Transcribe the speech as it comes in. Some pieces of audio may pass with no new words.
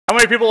How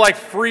many people like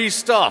free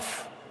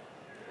stuff?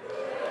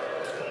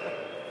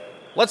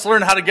 Let's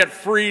learn how to get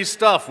free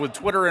stuff with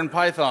Twitter and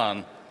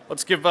Python.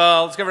 Let's give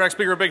our next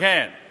speaker a big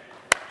hand.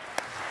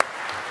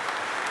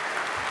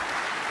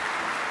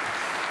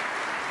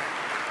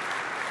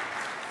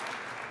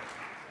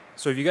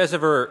 So have you guys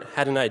ever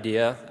had an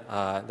idea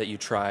that you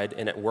tried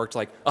and it worked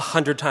like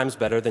 100 times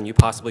better than you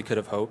possibly could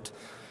have hoped?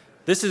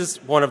 This is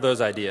one of those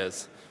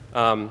ideas.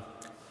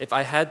 If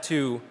I had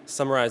to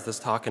summarize this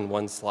talk in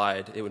one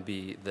slide, it would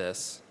be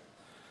this.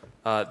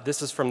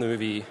 This is from the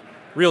movie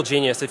Real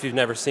Genius, if you've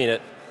never seen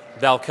it.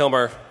 Val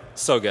Kilmer,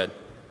 so good.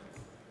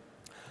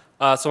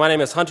 So my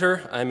name is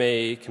Hunter. I'm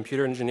a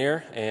computer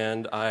engineer,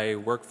 and I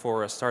work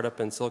for a startup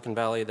in Silicon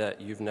Valley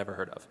that you've never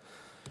heard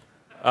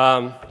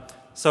of.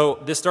 So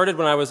this started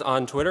when I was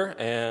on Twitter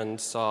and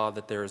saw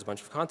that there was a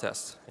bunch of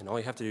contests, and all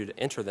you have to do to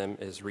enter them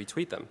is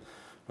retweet them.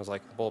 I was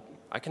like, well,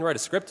 I can write a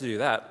script to do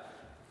that.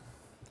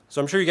 So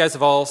I'm sure you guys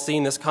have all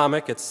seen this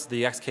comic. It's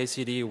the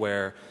XKCD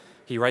where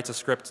he writes a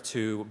script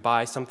to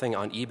buy something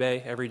on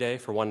eBay every day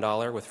for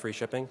 $1 with free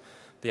shipping.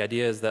 The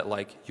idea is that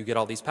like you get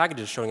all these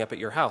packages showing up at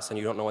your house and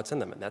you don't know what's in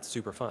them, and that's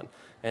super fun.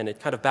 And it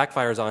kind of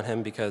backfires on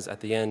him because at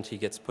the end he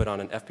gets put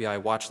on an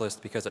FBI watch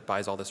list because it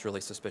buys all this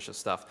really suspicious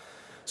stuff.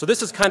 So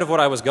this is kind of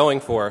what I was going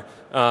for,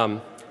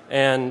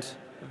 and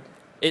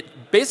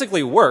it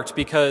basically worked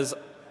because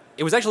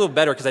it was actually a little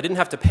better because I didn't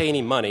have to pay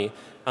any money.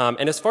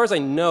 And as far as I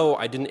know,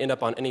 I didn't end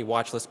up on any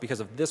watch list because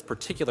of this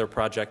particular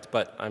project,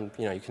 but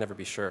you can never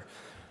be sure.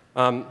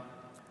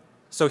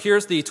 So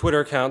here's the Twitter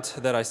account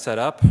that I set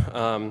up.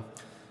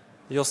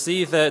 You'll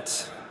see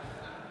that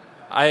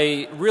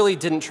I really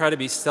didn't try to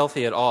be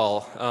stealthy at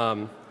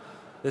all.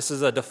 This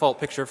is a default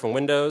picture from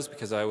Windows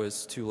because I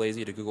was too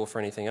lazy to Google for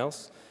anything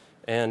else.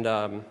 And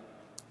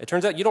it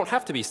turns out you don't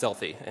have to be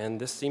stealthy, and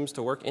this seems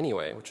to work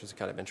anyway, which is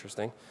kind of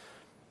interesting.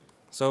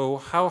 So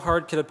how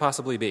hard could it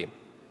possibly be?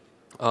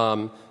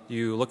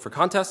 You look for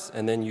contests,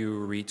 and then you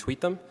retweet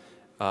them,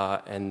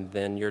 and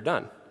then you're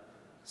done.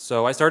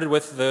 So I started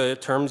with the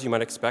terms you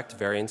might expect,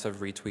 variants of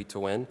retweet to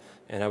win,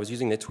 and I was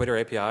using the Twitter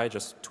API,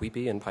 just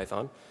tweepy in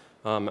Python.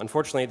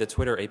 Unfortunately, the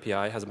Twitter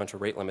API has a bunch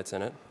of rate limits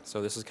in it, so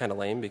this is kind of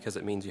lame because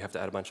it means you have to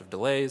add a bunch of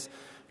delays,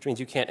 which means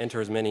you can't enter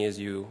as many as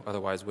you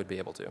otherwise would be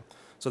able to.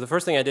 So the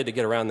first thing I did to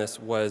get around this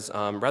was,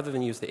 rather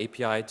than use the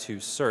API to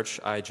search,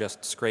 I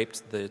just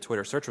scraped the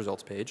Twitter search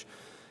results page.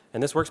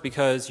 And this works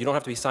because you don't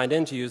have to be signed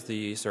in to use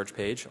the search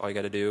page. All you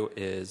got to do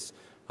is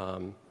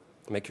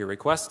make your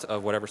request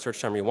of whatever search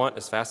term you want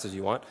as fast as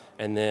you want.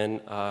 And then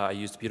I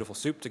used Beautiful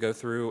Soup to go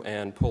through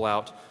and pull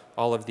out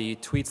all of the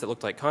tweets that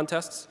looked like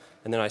contests.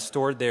 And then I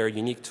stored their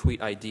unique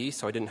tweet ID,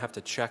 so I didn't have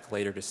to check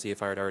later to see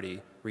if I had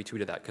already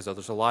retweeted that, because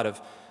there's a lot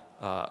of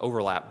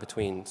overlap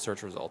between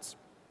search results.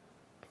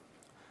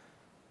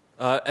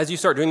 As you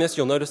start doing this,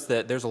 you'll notice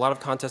that there's a lot of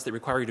contests that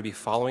require you to be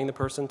following the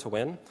person to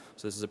win.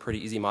 So this is a pretty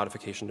easy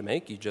modification to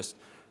make. You just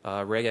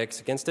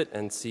regex against it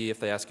and see if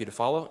they ask you to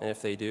follow, and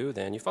if they do,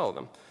 then you follow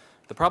them.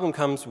 The problem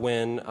comes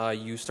when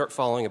you start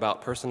following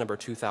about person number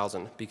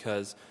 2,000,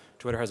 because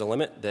Twitter has a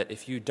limit that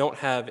if you don't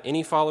have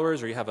any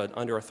followers or you have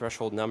under a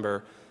threshold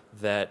number,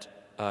 that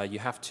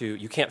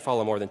you can't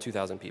follow more than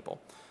 2,000 people.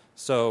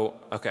 So,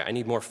 okay, I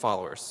need more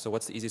followers. So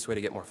what's the easiest way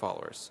to get more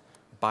followers?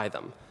 Buy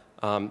them.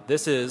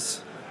 This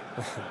is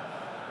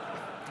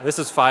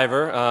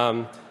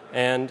Fiverr,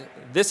 and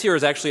this here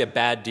is actually a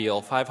bad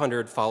deal.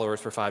 500 followers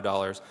for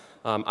 $5.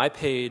 I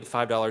paid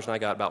 $5 and I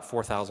got about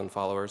 4,000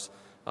 followers.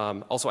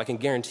 Also, I can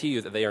guarantee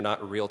you that they are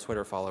not real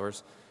Twitter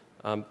followers.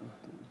 So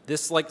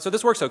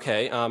this works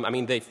okay.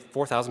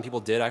 4,000 people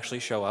did actually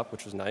show up,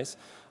 which was nice.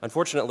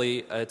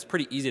 Unfortunately, it's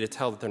pretty easy to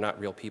tell that they're not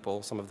real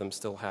people. Some of them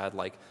still had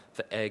like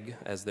the egg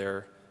as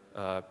their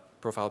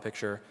profile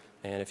picture,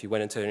 and if you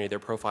went into any of their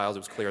profiles, it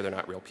was clear they're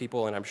not real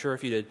people. And I'm sure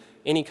if you did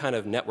any kind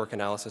of network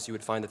analysis, you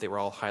would find that they were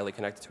all highly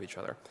connected to each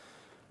other.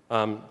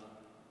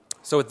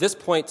 So at this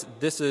point,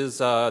 this is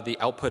the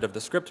output of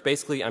the script.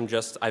 Basically,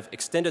 I've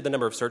extended the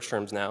number of search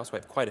terms now, so I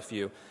have quite a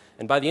few.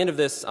 And by the end of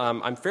this,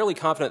 I'm fairly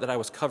confident that I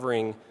was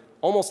covering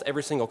almost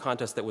every single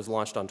contest that was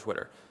launched on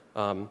Twitter.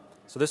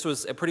 So this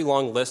was a pretty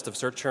long list of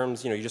search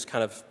terms. You just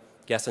kind of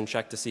guess and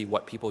check to see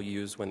what people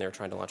use when they're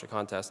trying to launch a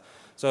contest.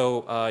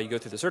 So you go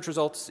through the search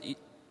results,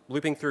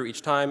 looping through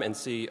each time and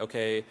see,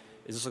 okay,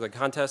 does this look like a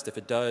contest? If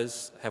it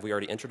does, have we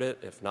already entered it?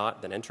 If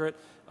not, then enter it.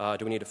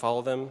 Do we need to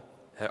follow them?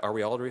 Are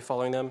we already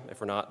following them? If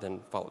we're not,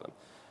 then follow them.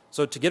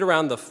 So to get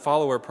around the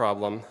follower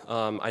problem,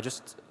 I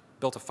just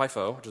built a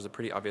FIFO, which is a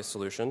pretty obvious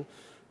solution.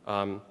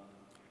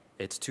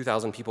 It's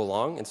 2,000 people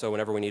long, and so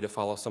whenever we need to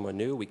follow someone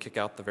new, we kick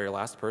out the very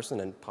last person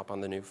and pop on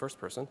the new first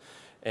person.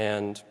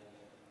 And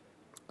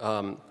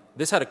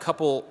this had a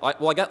couple,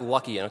 I got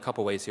lucky in a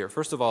couple ways here.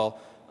 First of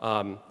all,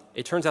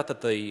 it turns out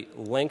that the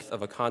length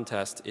of a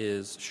contest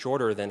is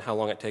shorter than how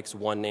long it takes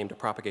one name to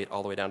propagate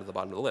all the way down to the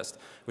bottom of the list,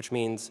 which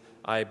means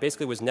I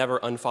basically was never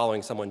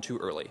unfollowing someone too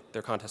early.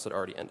 Their contest had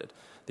already ended.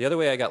 The other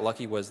way I got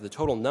lucky was the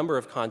total number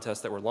of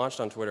contests that were launched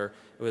on Twitter.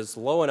 It was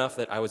low enough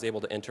that I was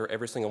able to enter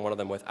every single one of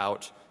them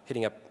without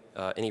hitting up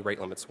any rate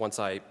limits once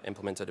I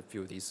implemented a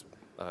few of these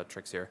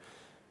tricks here.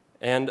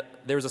 And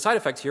there's a side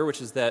effect here,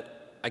 which is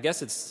that I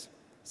guess it's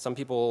some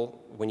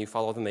people, when you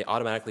follow them, they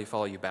automatically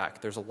follow you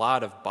back. There's a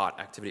lot of bot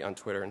activity on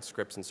Twitter and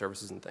scripts and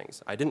services and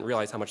things. I didn't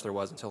realize how much there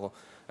was until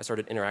I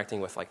started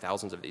interacting with like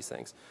thousands of these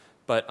things.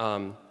 But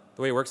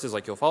the way it works is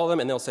like you'll follow them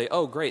and they'll say,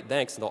 oh, great,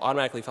 thanks, and they'll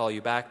automatically follow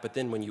you back. But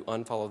then when you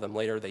unfollow them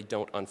later, they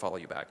don't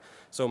unfollow you back.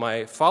 So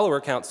my follower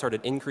count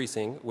started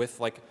increasing with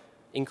like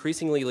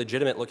increasingly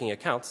legitimate looking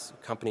accounts,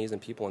 companies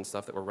and people and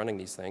stuff that were running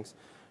these things.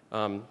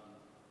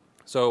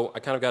 So I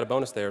kind of got a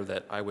bonus there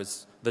that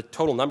the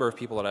total number of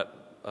people that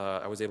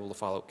I was able to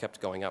follow kept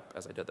going up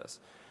as I did this.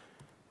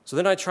 So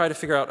then I tried to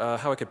figure out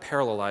how I could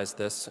parallelize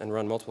this and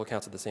run multiple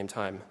accounts at the same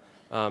time.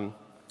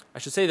 I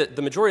should say that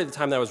the majority of the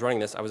time that I was running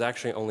this, I was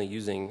actually only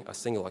using a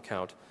single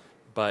account.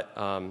 But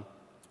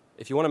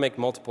if you want to make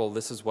multiple,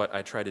 this is what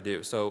I try to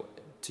do. So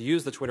to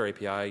use the Twitter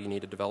API, you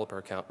need a developer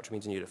account, which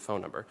means you need a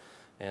phone number.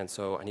 And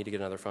so I need to get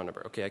another phone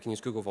number. OK, I can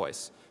use Google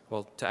Voice.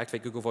 Well, to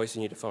activate Google Voice,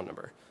 you need a phone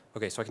number.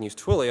 OK, so I can use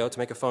Twilio to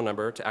make a phone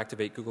number to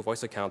activate Google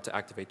Voice account to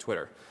activate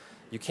Twitter.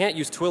 You can't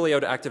use Twilio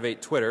to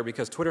activate Twitter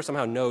because Twitter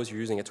somehow knows you're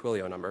using a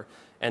Twilio number.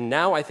 And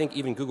now I think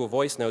even Google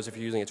Voice knows if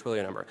you're using a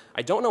Twilio number.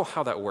 I don't know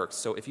how that works.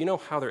 So if you know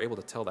how they're able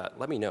to tell that,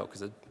 let me know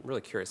because I'm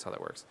really curious how that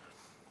works.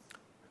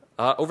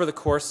 Over the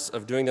course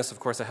of doing this, of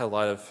course, I had a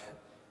lot of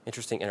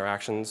interesting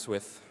interactions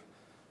with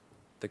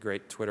the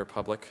great Twitter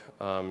public.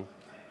 So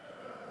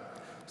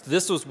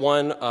this was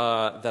one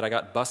that I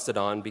got busted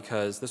on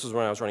because this was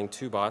when I was running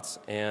 2 bots.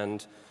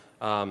 And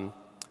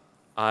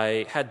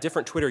I had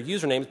different Twitter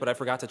usernames, but I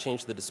forgot to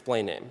change the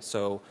display name.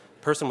 So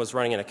the person was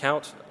running an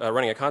account,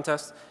 running a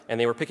contest, and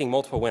they were picking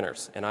multiple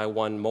winners, and I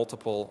won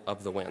multiple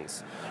of the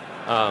wins.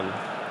 Yeah,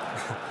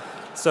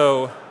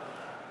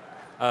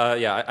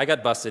 I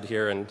got busted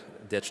here and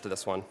ditched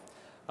this one.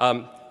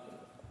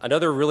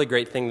 Another really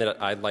great thing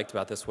that I liked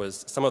about this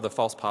was some of the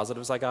false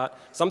positives I got.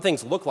 Some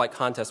things look like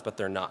contests, but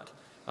they're not.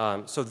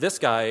 So this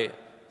guy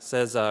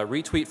says,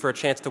 retweet for a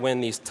chance to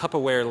win these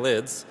Tupperware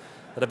lids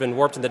that have been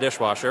warped in the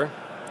dishwasher.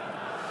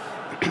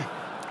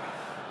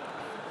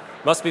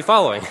 Must be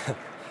following.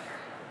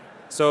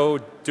 So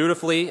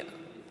dutifully,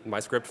 my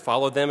script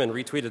followed them and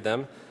retweeted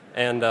them.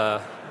 And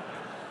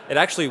it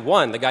actually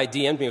won. The guy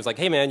DM'd me. He was like,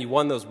 hey, man, you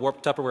won those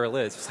warped Tupperware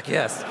lids. I was like,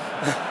 yes.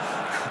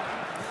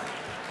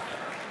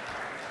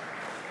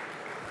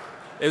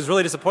 It was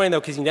really disappointing, though,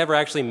 because he never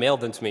actually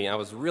mailed them to me. I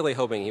was really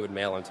hoping he would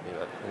mail them to me,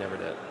 but he never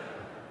did.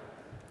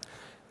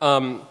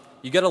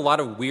 You get a lot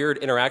of weird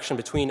interaction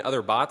between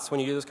other bots when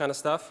you do this kind of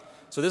stuff.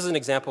 So this is an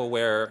example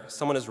where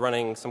someone is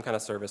running some kind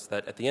of service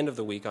that at the end of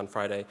the week on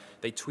Friday,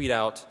 they tweet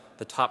out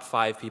the top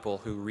 5 people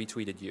who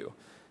retweeted you.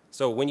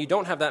 So when you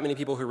don't have that many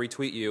people who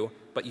retweet you,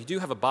 but you do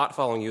have a bot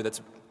following you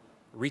that's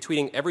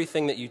retweeting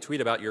everything that you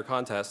tweet about your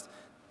contest,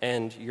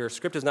 and your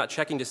script is not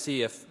checking to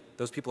see if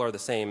those people are the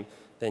same,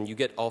 then you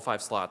get all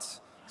 5 slots.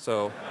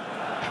 So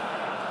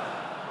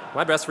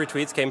my best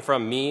retweets came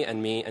from me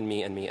and me and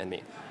me and me and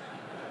me.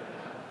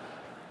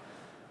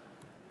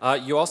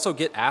 You also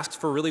get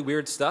asked for really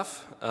weird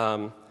stuff.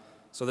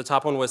 So the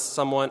top one was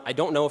someone, I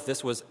don't know if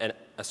this was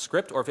a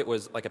script or if it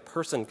was like a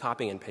person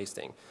copying and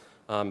pasting.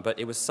 But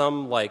it was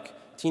some like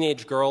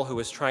teenage girl who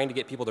was trying to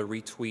get people to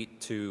retweet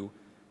to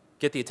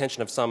get the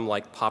attention of some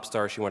like pop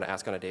star she wanted to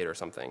ask on a date or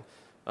something.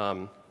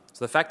 So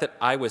the fact that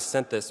I was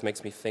sent this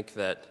makes me think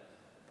that,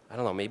 I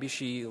don't know, maybe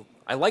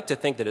I like to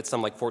think that it's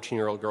some like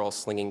 14-year-old girl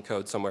slinging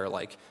code somewhere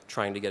like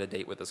trying to get a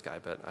date with this guy,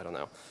 but I don't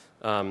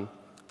know.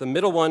 The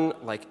middle one,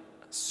 like,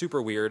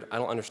 super weird. I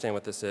don't understand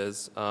what this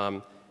is.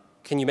 Can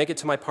you make it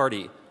to my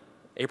party?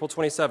 April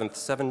 27th,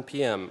 7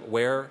 p.m.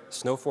 Where?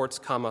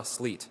 Snowforts,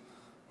 sleet.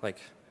 Like,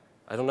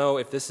 I don't know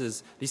if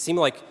these seem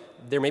like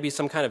there may be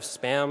some kind of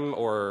spam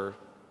or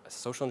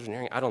social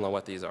engineering. I don't know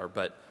what these are,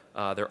 but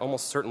they're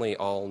almost certainly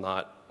all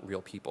not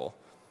real people.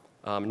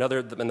 Another,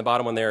 in the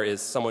bottom one there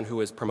is someone who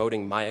is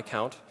promoting my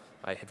account.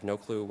 I have no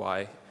clue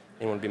why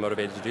anyone would be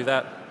motivated to do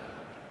that.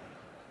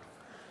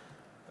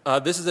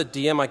 This is a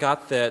DM I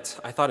got that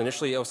I thought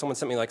initially, oh, someone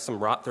sent me like some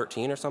Rot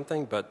 13 or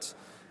something, but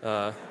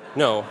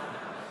no.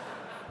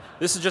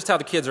 This is just how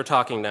the kids are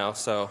talking now,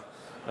 so.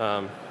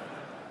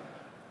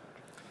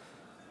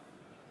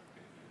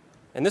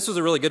 And this was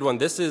a really good one.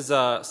 This is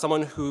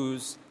someone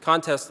whose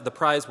contest, the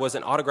prize was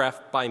an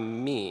autograph by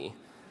me.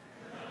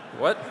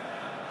 What?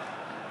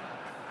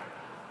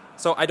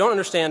 So I don't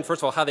understand,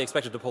 first of all, how they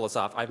expected to pull this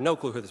off. I have no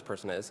clue who this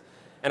person is.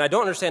 And I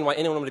don't understand why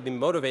anyone would be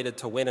motivated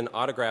to win an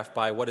autograph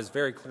by what is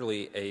very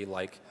clearly a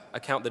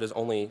account that is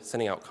only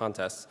sending out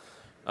contests.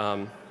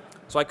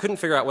 So I couldn't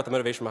figure out what the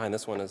motivation behind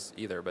this one is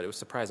either, but it was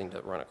surprising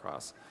to run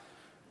across.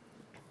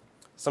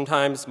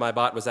 Sometimes my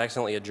bot was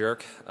accidentally a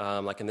jerk.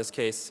 Like in this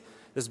case,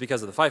 this is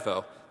because of the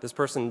FIFO. This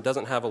person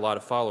doesn't have a lot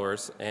of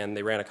followers, and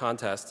they ran a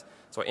contest.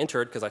 So I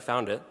entered because I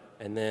found it,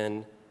 and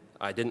then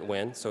I didn't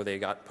win, so they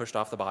got pushed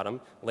off the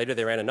bottom. Later,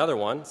 they ran another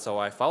one, so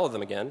I followed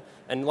them again.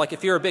 And like,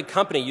 if you're a big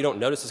company, you don't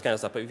notice this kind of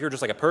stuff. But if you're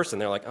just like a person,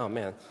 they're like, oh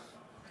man,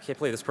 I can't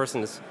believe this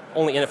person is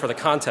only in it for the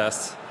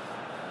contest.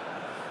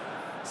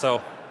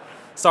 So,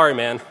 sorry,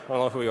 man. I don't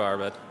know who you are,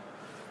 but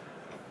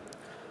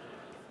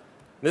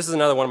this is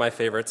another one of my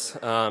favorites.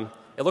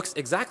 It It looks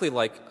exactly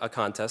like a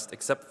contest,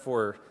 except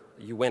for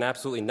you win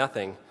absolutely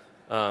nothing.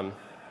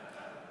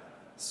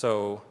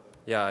 So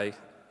yeah, I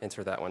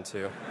entered that one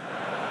too.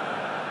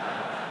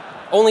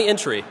 Only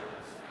entry.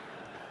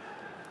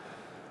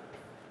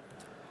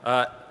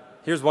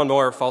 Here's one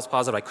more false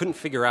positive. I couldn't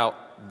figure out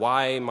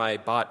why my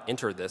bot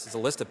entered this. It's a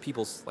list of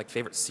people's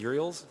favorite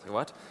cereals. Like,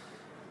 what?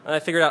 And I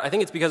figured out, I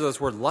think it's because of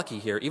this word lucky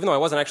here. Even though I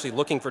wasn't actually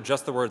looking for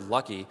just the word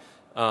lucky,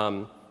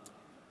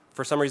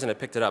 for some reason it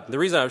picked it up. The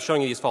reason I was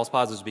showing you these false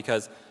positives is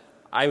because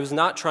I was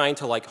not trying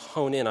to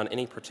hone in on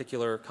any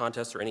particular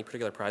contest or any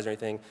particular prize or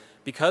anything.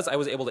 Because I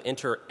was able to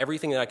enter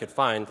everything that I could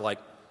find,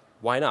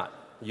 why not?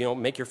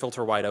 Make your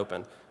filter wide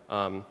open.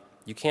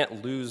 You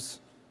can't lose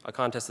a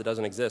contest that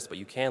doesn't exist, but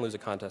you can lose a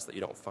contest that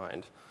you don't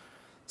find.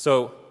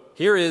 So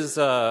here is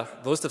the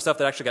list of stuff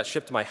that actually got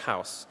shipped to my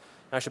house.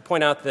 And I should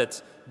point out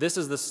that this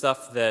is the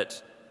stuff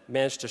that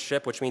managed to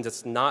ship, which means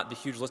it's not the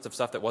huge list of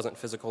stuff that wasn't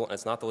physical, and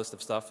it's not the list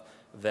of stuff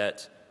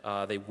that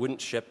they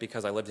wouldn't ship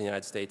because I lived in the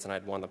United States and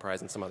I'd won the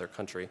prize in some other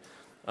country.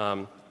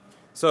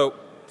 So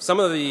some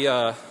of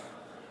the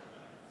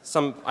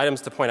some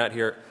items to point out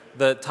here.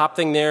 The top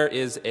thing there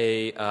is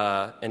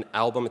an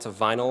album. It's a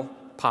vinyl,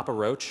 Papa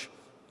Roach.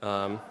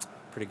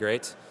 Pretty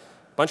great.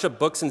 Bunch of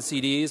books and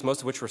CDs, most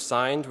of which were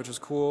signed, which was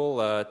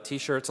cool.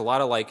 T-shirts, a lot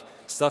of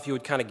stuff you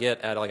would kind of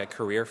get at a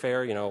career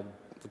fair,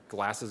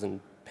 glasses and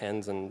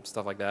pens and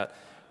stuff like that.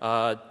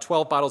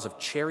 12 bottles of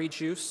cherry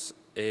juice,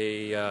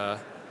 a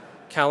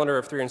calendar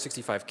of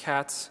 365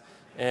 cats,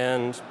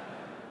 and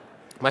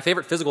my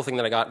favorite physical thing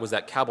that I got was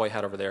that cowboy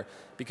hat over there,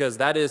 because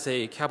that is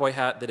a cowboy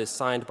hat that is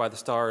signed by the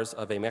stars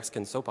of a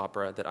Mexican soap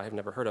opera that I have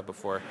never heard of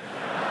before.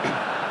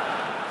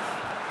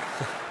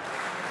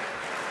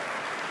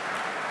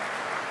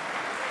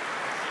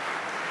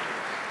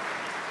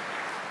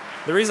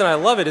 The reason I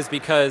love it is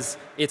because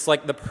it's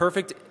the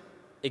perfect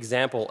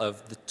example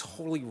of the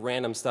totally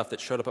random stuff that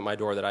showed up at my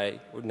door that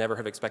I would never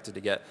have expected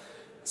to get.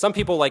 Some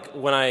people,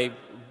 when I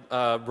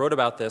wrote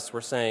about this,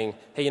 were saying,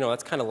 hey,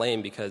 that's kind of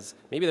lame because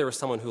maybe there was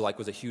someone who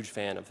was a huge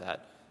fan of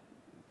that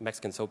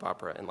Mexican soap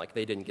opera and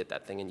they didn't get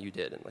that thing and you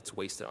did and it's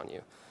wasted on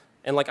you.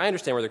 And I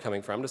understand where they're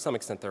coming from. To some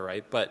extent they're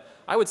right. But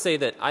I would say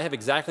that I have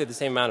exactly the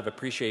same amount of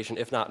appreciation,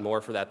 if not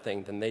more, for that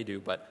thing than they do,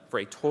 but for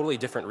a totally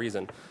different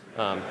reason.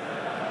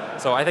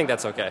 So I think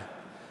that's okay.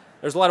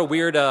 There's a lot of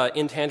weird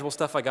intangible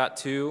stuff I got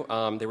too.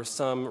 There was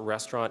some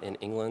restaurant in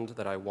England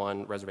that I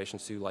won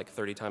reservations to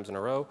 30 times in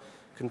a row.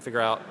 Couldn't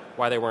figure out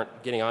why they weren't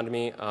getting on to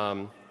me.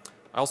 I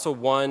also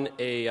won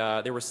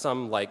there was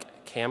some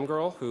cam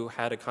girl who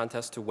had a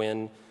contest to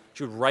win.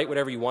 She would write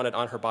whatever you wanted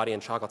on her body in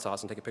chocolate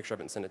sauce and take a picture of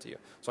it and send it to you.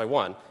 So I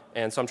won.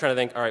 And so I'm trying to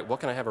think, all right,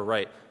 what can I have her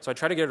write? So I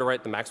tried to get her to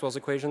write the Maxwell's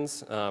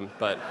equations,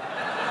 but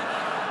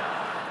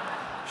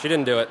she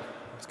didn't do it.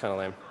 It's kind of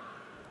lame.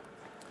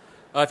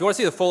 If you want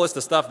to see the full list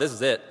of stuff, this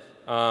is it.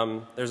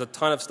 There's a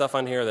ton of stuff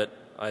on here that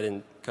I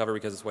didn't cover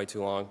because it's way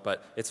too long,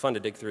 but it's fun to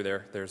dig through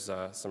there. There's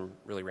some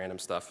really random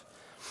stuff.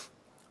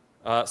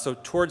 So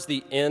towards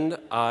the end,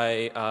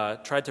 I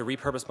tried to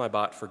repurpose my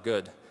bot for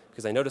good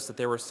because I noticed that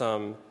there were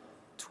some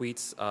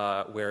tweets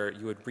where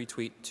you would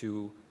retweet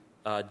to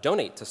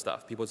donate to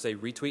stuff. People would say,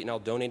 retweet and I'll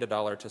donate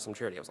 $1 to some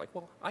charity. I was like,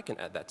 well, I can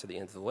add that to the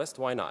end of the list.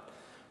 Why not?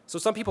 So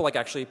some people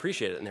actually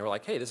appreciated it, and they were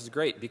like, hey, this is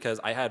great, because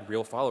I had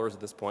real followers at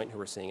this point who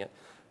were seeing it.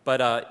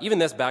 But even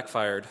this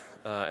backfired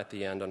at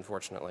the end,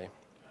 unfortunately.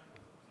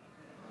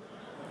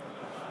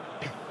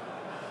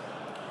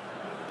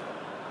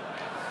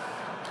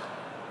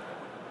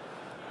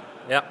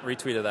 Yeah,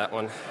 retweeted that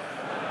one.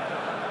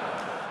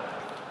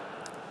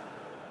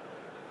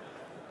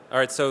 All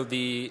right, so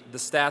the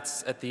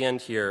stats at the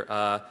end here.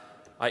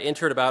 I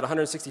entered about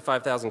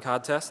 165,000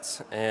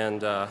 contests,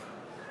 and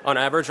on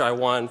average, I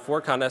won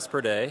 4 contests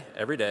per day,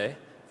 every day,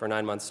 for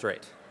 9 months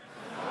straight.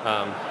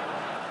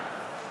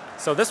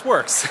 So this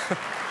works.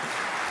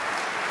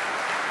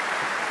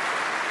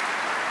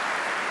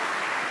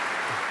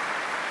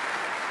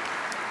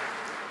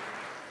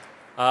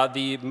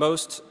 The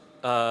most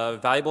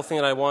valuable thing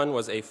that I won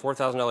was a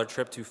 $4,000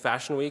 trip to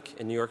Fashion Week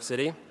in New York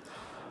City.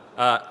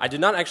 I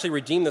did not actually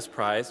redeem this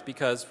prize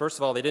because, first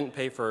of all, they didn't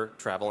pay for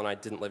travel, and I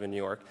didn't live in New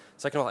York.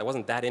 Second of all, I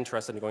wasn't that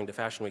interested in going to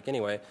Fashion Week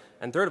anyway.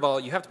 And third of all,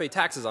 you have to pay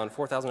taxes on a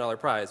 $4,000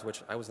 prize,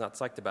 which I was not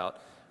psyched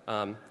about.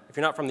 If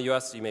you're not from the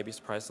US, you may be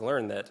surprised to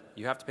learn that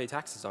you have to pay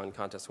taxes on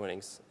contest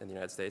winnings in the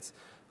United States.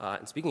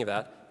 And speaking of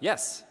that,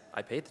 yes,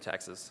 I paid the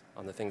taxes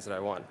on the things that I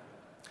won.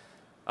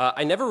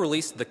 I never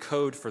released the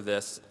code for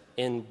this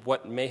in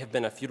what may have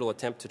been a futile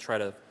attempt to try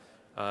to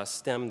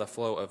stem the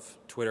flow of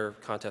Twitter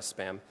contest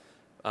spam.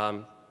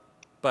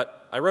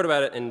 But I wrote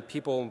about it, and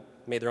people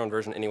made their own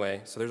version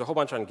anyway. So there's a whole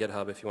bunch on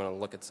GitHub if you want to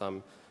look at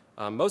some.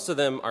 Most of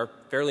them are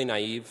fairly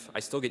naive. I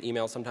still get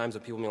emails sometimes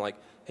of people being like,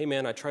 hey,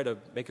 man, I tried to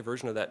make a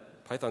version of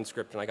that Python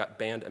script, and I got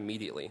banned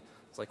immediately.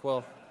 It's like,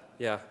 well,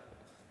 yeah.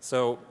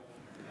 So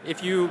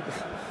if you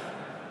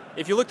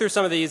look through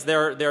some of these,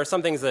 there are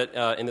some things that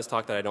in this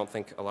talk that I don't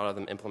think a lot of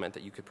them implement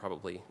that you could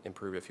probably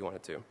improve if you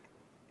wanted to.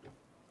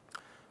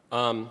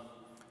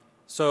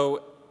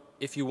 So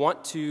if you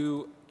want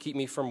to keep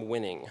me from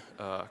winning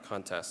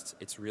contests,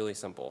 it's really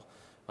simple.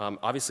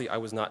 Obviously, I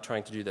was not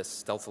trying to do this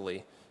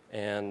stealthily,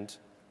 and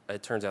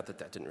it turns out that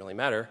that didn't really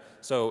matter.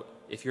 So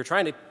if you're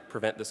trying to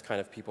prevent this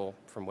kind of people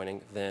from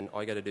winning, then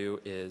all you got to do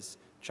is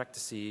check to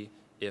see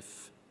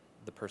if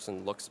the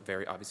person looks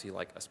very obviously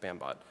like a spam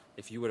bot.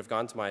 If you would have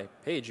gone to my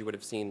page, you would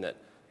have seen that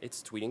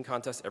it's tweeting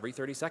contests every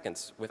 30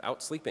 seconds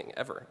without sleeping,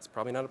 ever. It's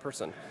probably not a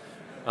person.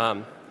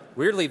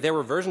 Weirdly, there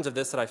were versions of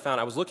this that I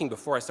found. I was looking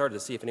before I started to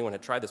see if anyone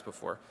had tried this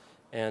before.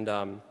 And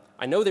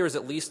I know there was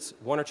at least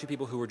 1 or 2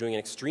 people who were doing an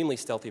extremely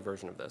stealthy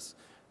version of this.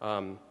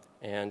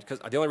 And because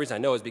the only reason I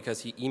know is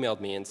because he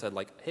emailed me and said,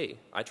 like, hey,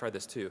 I tried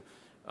this too.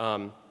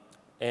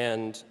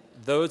 And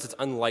those, it's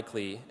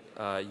unlikely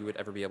you would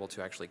ever be able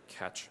to actually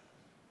catch.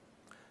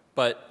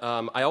 But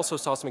I also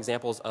saw some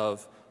examples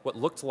of what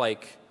looked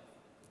like,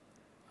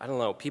 I don't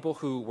know, people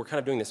who were kind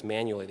of doing this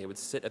manually. They would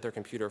sit at their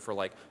computer for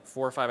like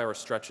 4 or 5 hour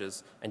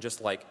stretches and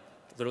just like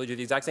literally do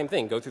the exact same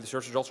thing, go through the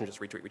search results and just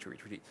retweet,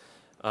 retweet,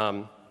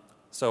 retweet.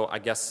 So I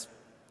guess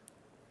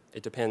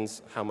it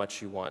depends how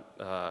much you want,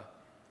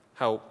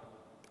 how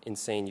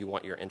insane you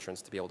want your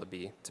entrance to be able to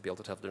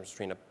tell the difference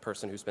between a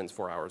person who spends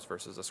 4 hours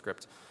versus a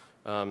script.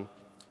 You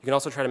can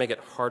also try to make it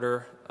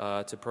harder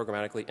to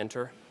programmatically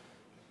enter,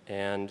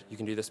 and you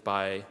can do this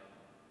by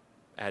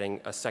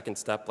adding a second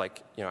step,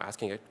 like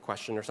asking a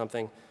question or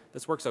something.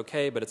 This works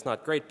okay, but it's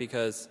not great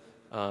because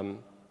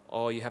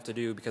all you have to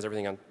do, because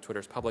everything on Twitter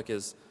is public,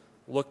 is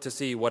look to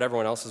see what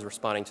everyone else is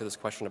responding to this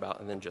question about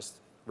and then just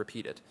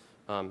repeat it.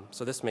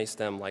 So this may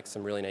stem like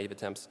some really naive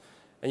attempts.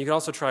 And you can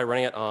also try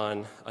running it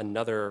on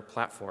another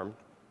platform.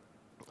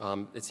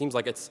 It seems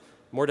like it's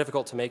more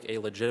difficult to make a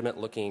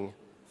legitimate-looking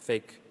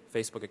fake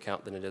Facebook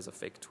account than it is a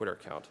fake Twitter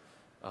account.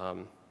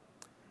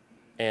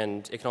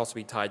 And it can also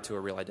be tied to a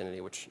real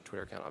identity, which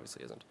Twitter account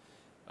obviously isn't.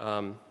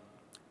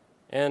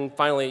 And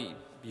finally,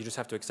 you just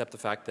have to accept the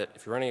fact that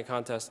if you're running a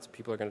contest,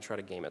 people are going to try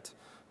to game it.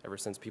 Ever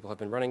since people have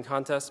been running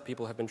contests,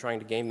 people have been trying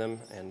to game them,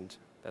 and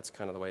that's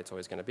kind of the way it's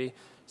always going to be.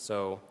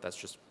 So that's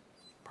just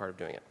part of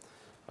doing it.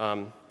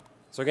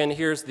 So again,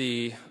 here's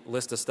the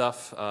list of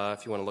stuff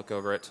if you want to look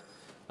over it.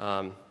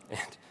 And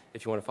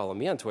if you want to follow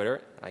me on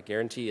Twitter, I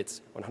guarantee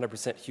it's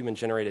 100%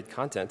 human-generated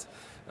content,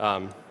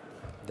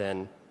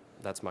 then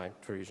that's my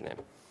Twitter username.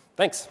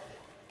 Thanks.